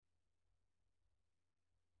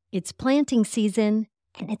It's planting season,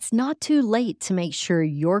 and it's not too late to make sure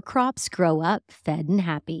your crops grow up fed and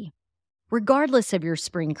happy. Regardless of your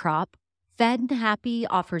spring crop, Fed and Happy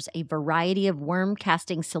offers a variety of worm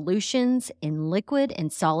casting solutions in liquid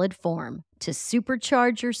and solid form to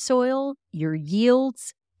supercharge your soil, your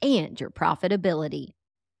yields, and your profitability.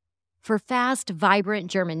 For fast,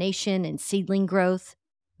 vibrant germination and seedling growth,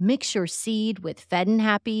 mix your seed with Fed and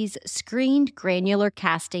Happy's screened granular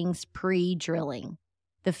castings pre-drilling.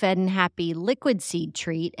 The Fed and Happy liquid seed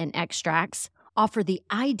treat and extracts offer the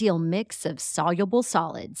ideal mix of soluble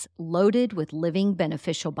solids loaded with living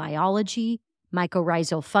beneficial biology,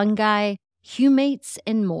 mycorrhizal fungi, humates,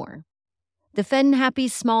 and more. The Fed and Happy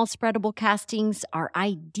small spreadable castings are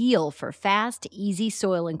ideal for fast, easy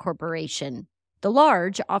soil incorporation. The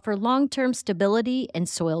large offer long-term stability and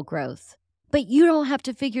soil growth. But you don't have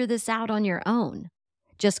to figure this out on your own.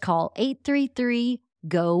 Just call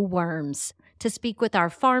 833-GO-WORMS to speak with our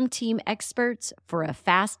farm team experts for a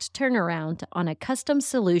fast turnaround on a custom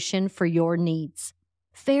solution for your needs.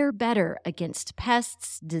 Fare better against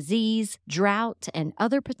pests, disease, drought, and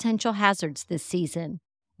other potential hazards this season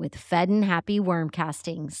with Fed and Happy worm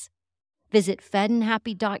castings. Visit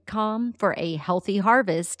fedandhappy.com for a healthy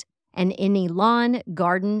harvest and any lawn,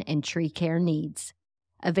 garden, and tree care needs.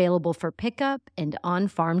 Available for pickup and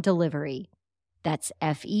on-farm delivery. That's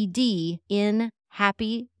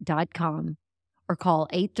FEDNhappy.com. Or call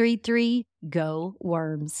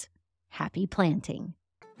 833-GO-WORMS. Happy planting.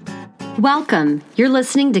 Welcome. You're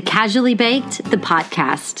listening to Casually Baked, the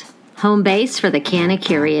podcast. Home base for the canna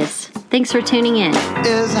curious. Thanks for tuning in.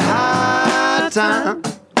 It's high time.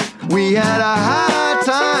 We had a high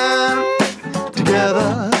time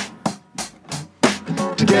together.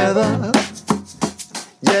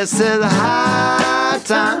 Yes, it's a high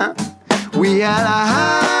time. We had a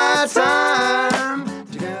high time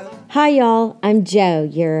together. Hi, y'all. I'm Jo,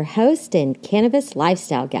 your host and cannabis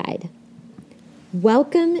lifestyle guide.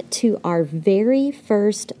 Welcome to our very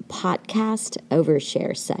first podcast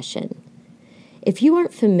overshare session. If you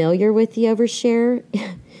aren't familiar with the overshare,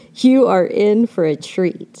 you are in for a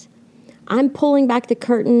treat. I'm pulling back the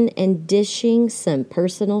curtain and dishing some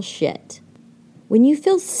personal shit. When you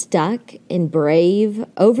feel stuck and brave,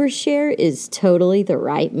 overshare is totally the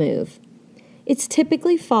right move. It's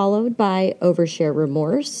typically followed by overshare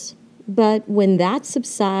remorse, but when that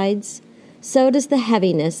subsides, so does the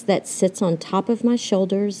heaviness that sits on top of my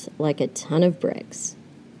shoulders like a ton of bricks.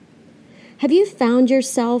 Have you found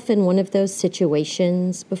yourself in one of those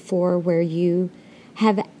situations before where you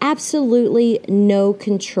have absolutely no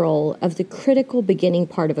control of the critical beginning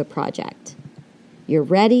part of a project? You're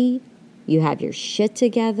ready, you have your shit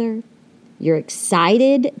together, you're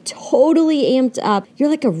excited, totally amped up. You're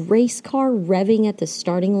like a race car revving at the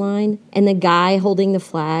starting line, and the guy holding the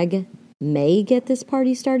flag may get this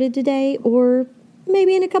party started today or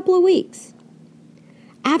maybe in a couple of weeks.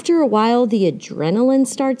 After a while, the adrenaline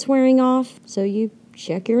starts wearing off, so you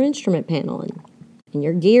check your instrument panel and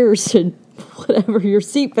your gears and whatever, your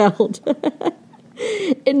seatbelt,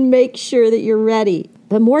 and make sure that you're ready.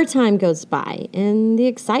 But more time goes by, and the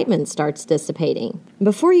excitement starts dissipating.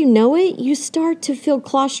 Before you know it, you start to feel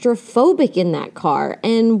claustrophobic in that car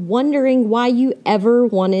and wondering why you ever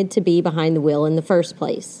wanted to be behind the wheel in the first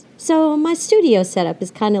place. So my studio setup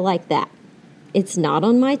is kind of like that. It's not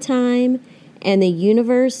on my time, and the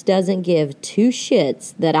universe doesn't give two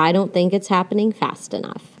shits that I don't think it's happening fast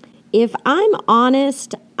enough. If I'm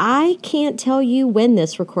honest, I can't tell you when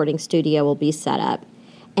this recording studio will be set up.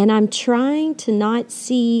 And I'm trying to not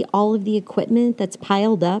see all of the equipment that's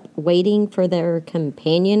piled up, waiting for their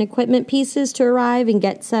companion equipment pieces to arrive and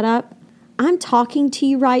get set up. I'm talking to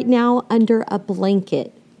you right now under a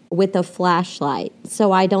blanket with a flashlight,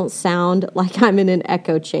 so I don't sound like I'm in an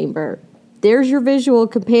echo chamber. There's your visual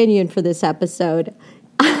companion for this episode.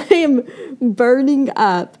 I am burning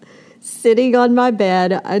up, sitting on my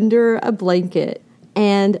bed under a blanket,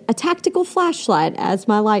 and a tactical flashlight as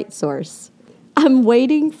my light source. I'm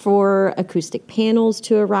waiting for acoustic panels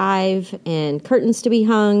to arrive and curtains to be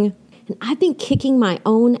hung. And I've been kicking my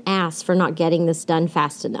own ass for not getting this done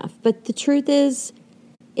fast enough. But the truth is,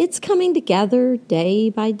 it's coming together day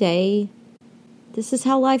by day. This is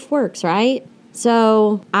how life works, right?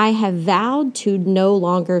 So I have vowed to no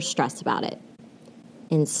longer stress about it.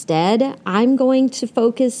 Instead, I'm going to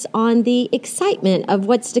focus on the excitement of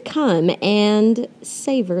what's to come and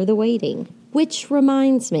savor the waiting. Which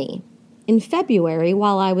reminds me, in February,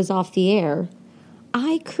 while I was off the air,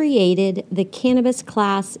 I created the Cannabis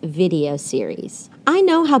Class video series. I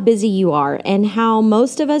know how busy you are and how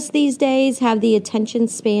most of us these days have the attention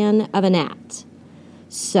span of a gnat.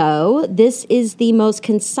 So this is the most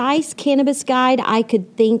concise cannabis guide I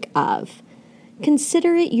could think of.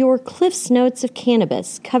 Consider it your Cliff's Notes of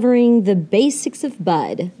cannabis, covering the basics of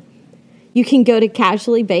bud. You can go to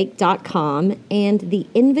casuallybaked.com and the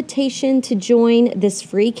invitation to join this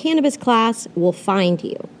free cannabis class will find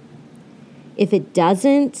you. If it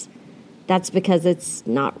doesn't, that's because it's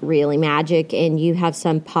not really magic and you have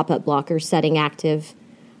some pop-up blocker setting active.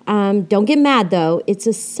 Don't get mad though, it's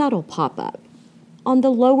a subtle pop-up on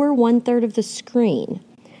the lower 1/3 of the screen.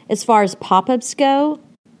 As far as pop-ups go,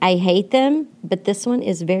 I hate them, but this one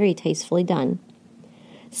is very tastefully done.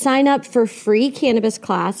 Sign up for free cannabis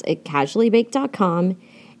class at casuallybaked.com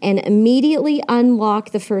and immediately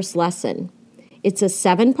unlock the first lesson. It's a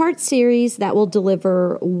 7-part series that will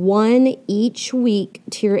deliver one each week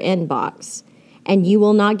to your inbox. And you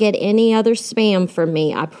will not get any other spam from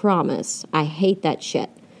me, I promise. I hate that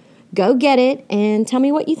shit. Go get it and tell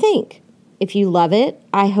me what you think. If you love it,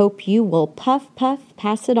 I hope you will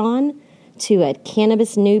pass it on to a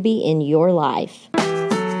cannabis newbie in your life.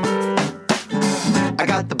 I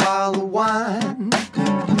got the bottle of wine,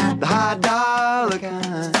 the high dollar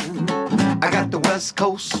kind. I got the West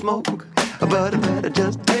Coast smoke, but I better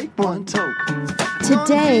just take one toke.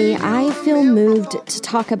 Today, I feel moved to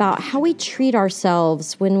talk about how we treat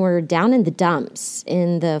ourselves when we're down in the dumps,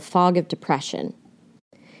 in the fog of depression.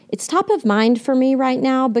 It's top of mind for me right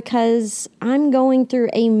now because I'm going through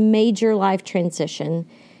a major life transition.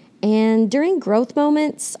 And during growth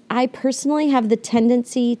moments, I personally have the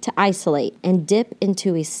tendency to isolate and dip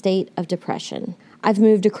into a state of depression. I've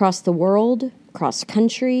moved across the world, cross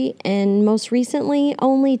country, and most recently,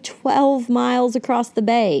 only 12 miles across the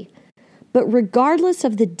bay. But regardless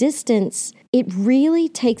of the distance, it really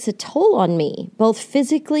takes a toll on me, both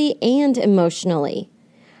physically and emotionally.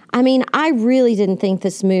 I mean, I really didn't think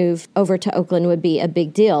this move over to Oakland would be a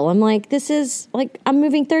big deal. I'm like, I'm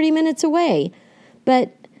moving 30 minutes away.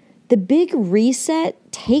 But the big reset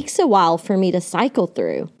takes a while for me to cycle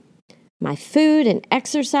through. My food and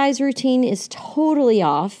exercise routine is totally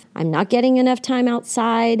off. I'm not getting enough time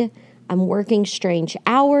outside. I'm working strange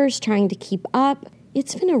hours trying to keep up.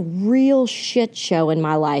 It's been a real shit show in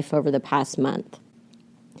my life over the past month.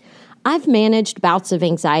 I've managed bouts of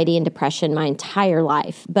anxiety and depression my entire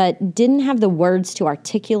life, but didn't have the words to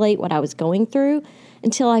articulate what I was going through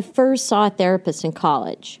until I first saw a therapist in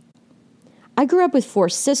college. I grew up with 4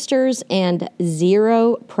 sisters and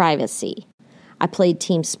 0 privacy. I played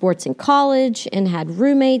team sports in college and had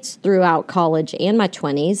roommates throughout college and my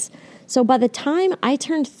 20s. So by the time I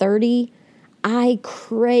turned 30, I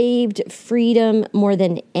craved freedom more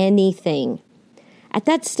than anything. At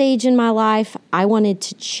that stage in my life, I wanted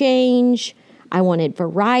to change, I wanted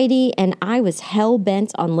variety, and I was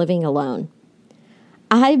hell-bent on living alone.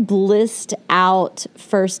 I blissed out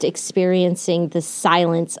first experiencing the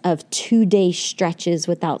silence of 2-day stretches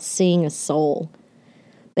without seeing a soul.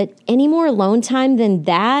 But any more alone time than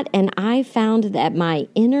that, and I found that my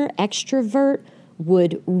inner extrovert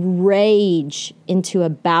would rage into a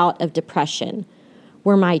bout of depression,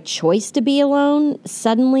 where my choice to be alone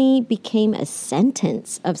suddenly became a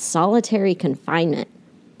sentence of solitary confinement.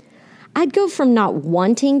 I'd go from not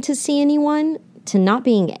wanting to see anyone to not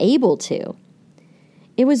being able to.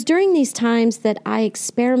 It was during these times that I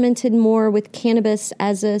experimented more with cannabis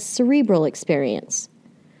as a cerebral experience.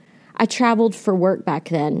 I traveled for work back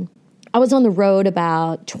then. I was on the road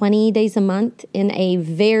about 20 days a month in a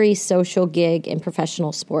very social gig in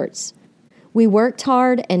professional sports. We worked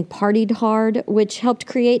hard and partied hard, which helped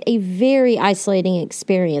create a very isolating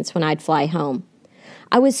experience when I'd fly home.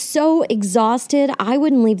 I was so exhausted, I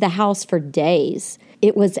wouldn't leave the house for days.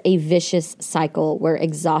 It was a vicious cycle where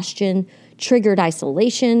exhaustion triggered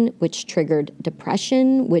isolation, which triggered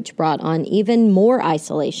depression, which brought on even more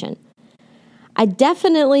isolation. I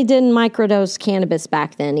definitely didn't microdose cannabis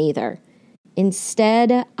back then either.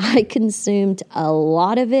 Instead, I consumed a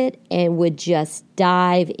lot of it and would just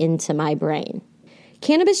dive into my brain.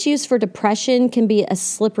 Cannabis use for depression can be a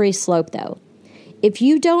slippery slope, though. If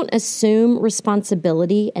you don't assume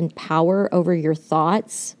responsibility and power over your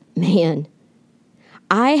thoughts, man,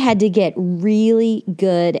 I had to get really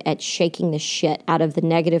good at shaking the shit out of the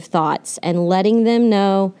negative thoughts and letting them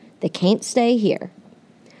know they can't stay here.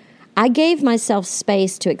 I gave myself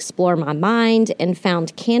space to explore my mind and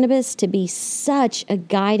found cannabis to be such a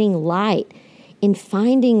guiding light in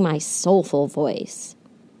finding my soulful voice.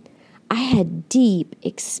 I had deep,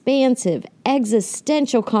 expansive,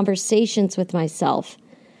 existential conversations with myself.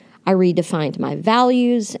 I redefined my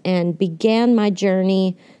values and began my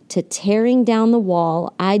journey to tearing down the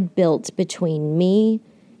wall I'd built between me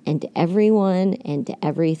and everyone and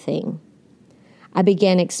everything. I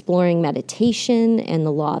began exploring meditation and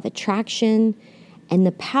the law of attraction and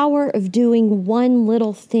the power of doing one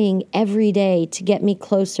little thing every day to get me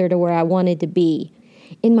closer to where I wanted to be.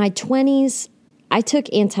 In my 20s, I took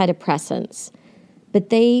antidepressants, but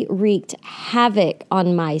they wreaked havoc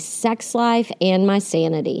on my sex life and my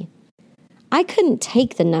sanity. I couldn't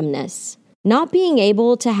take the numbness. Not being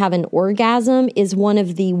able to have an orgasm is one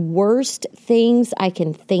of the worst things I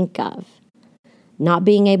can think of. Not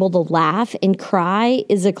being able to laugh and cry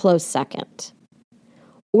is a close second.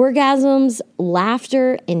 Orgasms,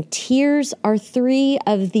 laughter, and tears are 3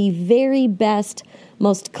 of the very best,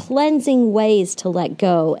 most cleansing ways to let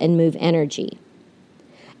go and move energy.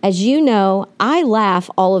 As you know, I laugh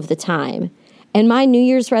all of the time, and my New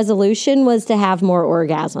Year's resolution was to have more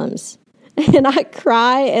orgasms. And I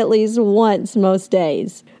cry at least once most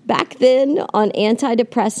days. Back then, on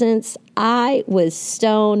antidepressants, I was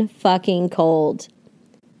stone fucking cold.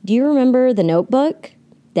 Do you remember The Notebook?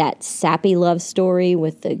 That sappy love story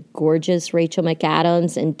with the gorgeous Rachel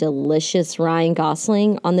McAdams and delicious Ryan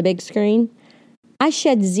Gosling on the big screen? I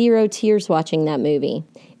shed 0 tears watching that movie.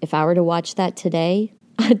 If I were to watch that today,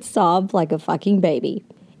 I'd sob like a fucking baby.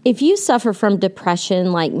 If you suffer from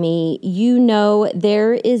depression like me, you know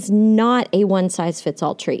there is not a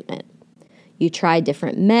one-size-fits-all treatment. You try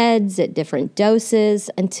different meds at different doses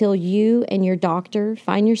until you and your doctor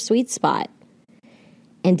find your sweet spot.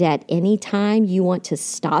 And at any time you want to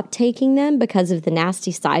stop taking them because of the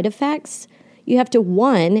nasty side effects, you have to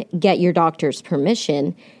 1, get your doctor's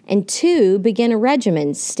permission, and 2, begin a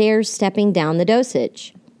regimen, stair-stepping down the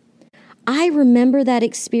dosage. I remember that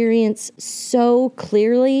experience so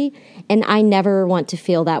clearly, and I never want to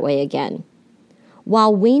feel that way again.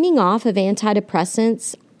 While weaning off of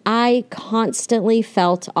antidepressants, I constantly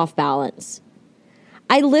felt off balance.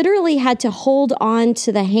 I literally had to hold on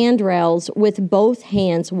to the handrails with both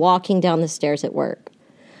hands walking down the stairs at work.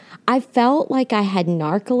 I felt like I had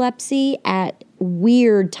narcolepsy at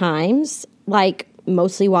weird times, like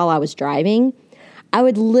mostly while I was driving. I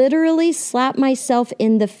would literally slap myself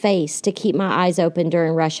in the face to keep my eyes open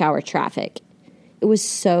during rush hour traffic. It was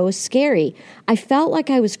so scary. I felt like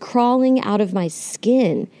I was crawling out of my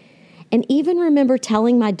skin. And even remember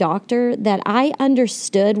telling my doctor that I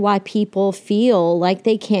understood why people feel like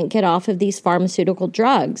they can't get off of these pharmaceutical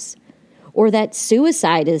drugs, or that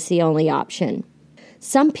suicide is the only option.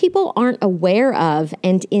 Some people aren't aware of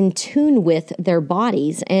and in tune with their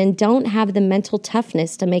bodies and don't have the mental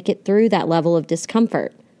toughness to make it through that level of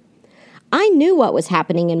discomfort. I knew what was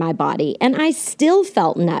happening in my body, and I still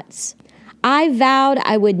felt nuts. I vowed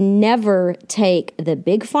I would never take the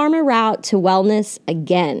big pharma route to wellness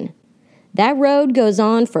again. That road goes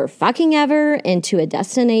on for fucking ever and to a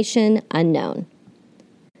destination unknown.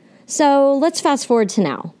 So let's fast forward to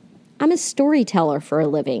now. I'm a storyteller for a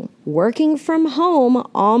living, working from home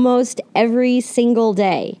almost every single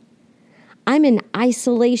day. I'm in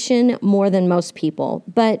isolation more than most people,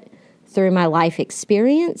 but through my life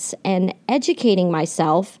experience and educating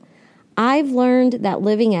myself, I've learned that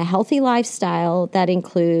living a healthy lifestyle that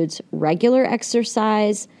includes regular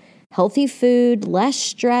exercise, healthy food, less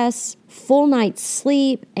stress, full night's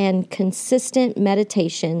sleep, and consistent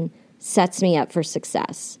meditation sets me up for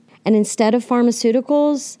success. And instead of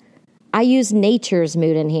pharmaceuticals, I use nature's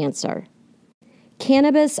mood enhancer.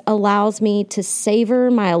 Cannabis allows me to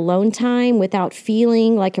savor my alone time without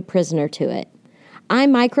feeling like a prisoner to it. I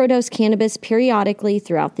microdose cannabis periodically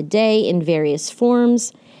throughout the day in various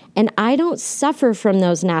forms, and I don't suffer from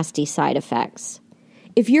those nasty side effects.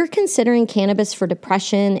 If you're considering cannabis for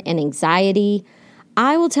depression and anxiety,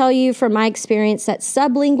 I will tell you from my experience that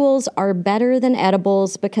sublinguals are better than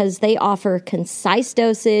edibles because they offer concise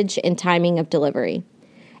dosage and timing of delivery.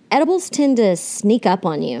 Edibles tend to sneak up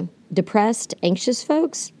on you. Depressed, anxious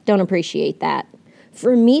folks don't appreciate that.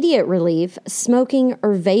 For immediate relief, smoking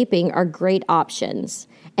or vaping are great options,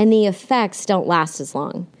 and the effects don't last as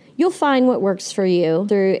long. You'll find what works for you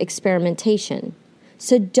through experimentation.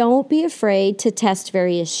 So don't be afraid to test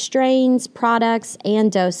various strains, products,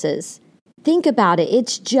 and doses. Think about it.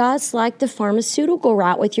 It's just like the pharmaceutical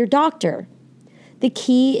route with your doctor. The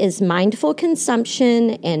key is mindful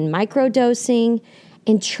consumption and microdosing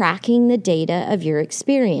and tracking the data of your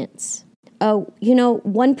experience. Oh,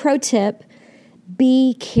 one pro tip,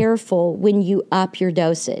 be careful when you up your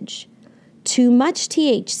dosage. Too much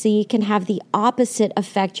THC can have the opposite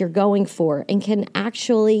effect you're going for and can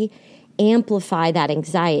actually amplify that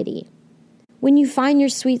anxiety. When you find your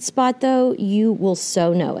sweet spot, though, you will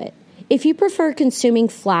so know it. If you prefer consuming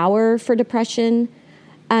flower for depression,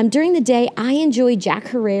 during the day, I enjoy Jack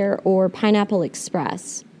Herer or Pineapple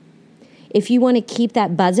Express. If you want to keep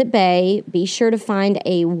that buzz at bay, be sure to find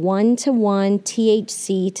a 1-to-1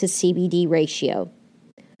 THC to CBD ratio.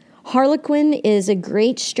 Harlequin is a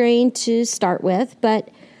great strain to start with, but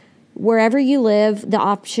wherever you live, the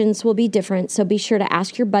options will be different, so be sure to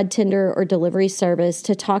ask your bud tender or delivery service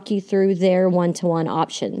to talk you through their 1-to-1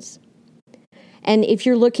 options. And if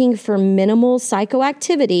you're looking for minimal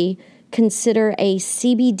psychoactivity, consider a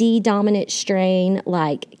CBD-dominant strain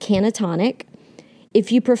like Cannatonic.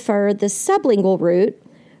 If you prefer the sublingual route,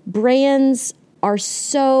 brands are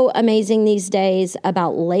so amazing these days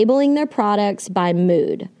about labeling their products by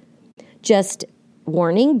mood. Just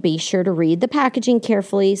warning, be sure to read the packaging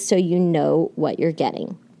carefully so you know what you're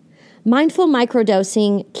getting. Mindful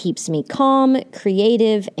microdosing keeps me calm,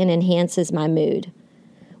 creative, and enhances my mood.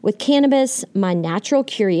 With cannabis, my natural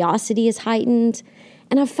curiosity is heightened,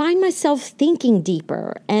 and I find myself thinking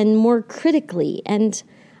deeper and more critically, and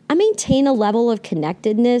I maintain a level of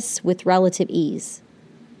connectedness with relative ease.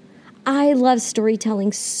 I love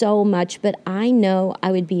storytelling so much, but I know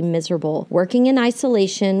I would be miserable working in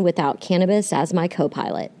isolation without cannabis as my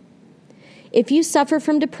co-pilot. If you suffer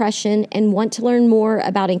from depression and want to learn more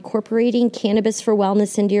about incorporating cannabis for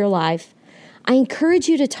wellness into your life, I encourage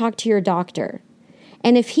you to talk to your doctor.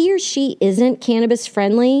 And if he or she isn't cannabis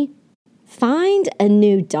friendly, find a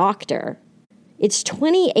new doctor. It's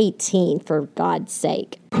 2018, for God's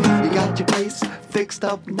sake. You got your place fixed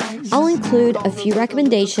up nice. I'll include a few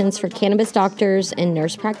recommendations for cannabis doctors and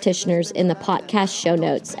nurse practitioners in the podcast show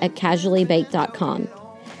notes at casuallybaked.com.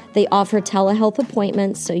 They offer telehealth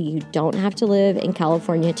appointments, so you don't have to live in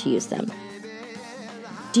California to use them.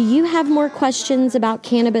 Do you have more questions about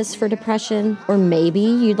cannabis for depression? Or maybe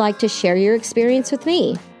you'd like to share your experience with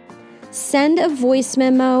me? Send a voice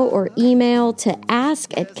memo or email to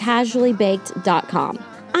ask@casuallybaked.com.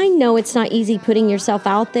 I know it's not easy putting yourself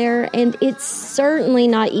out there, and it's certainly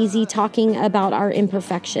not easy talking about our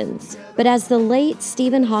imperfections. But as the late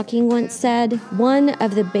Stephen Hawking once said, one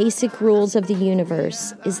of the basic rules of the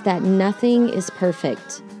universe is that nothing is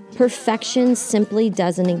perfect. Perfection simply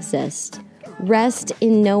doesn't exist. Rest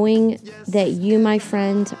in knowing that you, my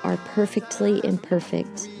friend, are perfectly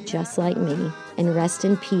imperfect, just like me. And rest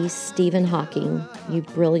in peace, Stephen Hawking, you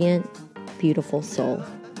brilliant, beautiful soul.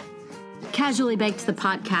 Casually Baked, the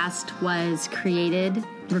podcast, was created,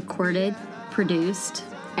 recorded, produced,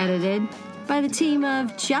 edited by the team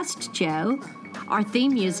of Just Joe. Our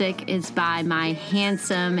theme music is by my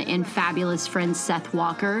handsome and fabulous friend Seth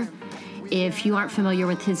Walker. If you aren't familiar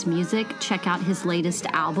with his music, check out his latest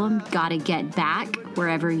album, Gotta Get Back,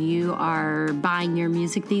 wherever you are buying your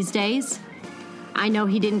music these days. I know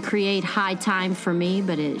he didn't create High Time for me,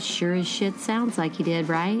 but it sure as shit sounds like he did,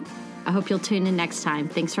 right? I hope you'll tune in next time.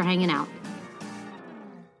 Thanks for hanging out.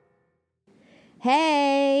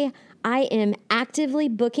 Hey, I am actively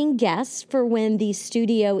booking guests for when the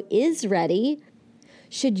studio is ready.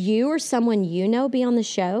 Should you or someone you know be on the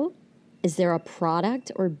show? Is there a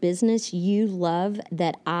product or business you love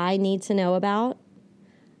that I need to know about?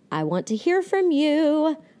 I want to hear from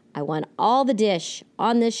you. I want all the dish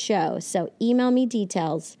on this show, so email me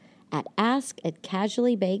details at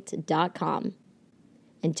ask@casuallybaked.com.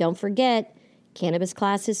 And don't forget, cannabis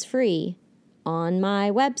class is free on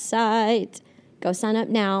my website. Go sign up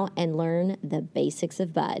now and learn the basics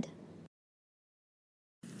of bud.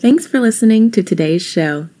 Thanks for listening to today's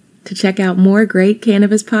show. To check out more great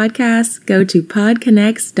cannabis podcasts, go to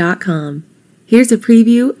podconnects.com. Here's a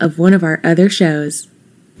preview of one of our other shows.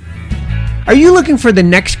 Are you looking for the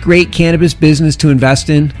next great cannabis business to invest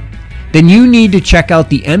in? Then you need to check out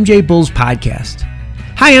the MJ Bulls podcast.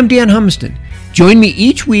 Hi, I'm Dan Humiston. Join me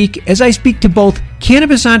each week as I speak to both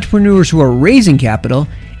cannabis entrepreneurs who are raising capital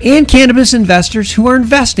and cannabis investors who are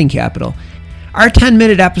investing capital. Our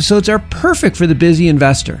 10-minute episodes are perfect for the busy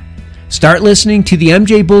investor. Start listening to the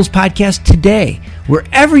MJ Bulls podcast today,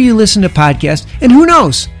 wherever you listen to podcasts, and who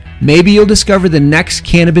knows, maybe you'll discover the next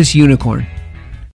cannabis unicorn.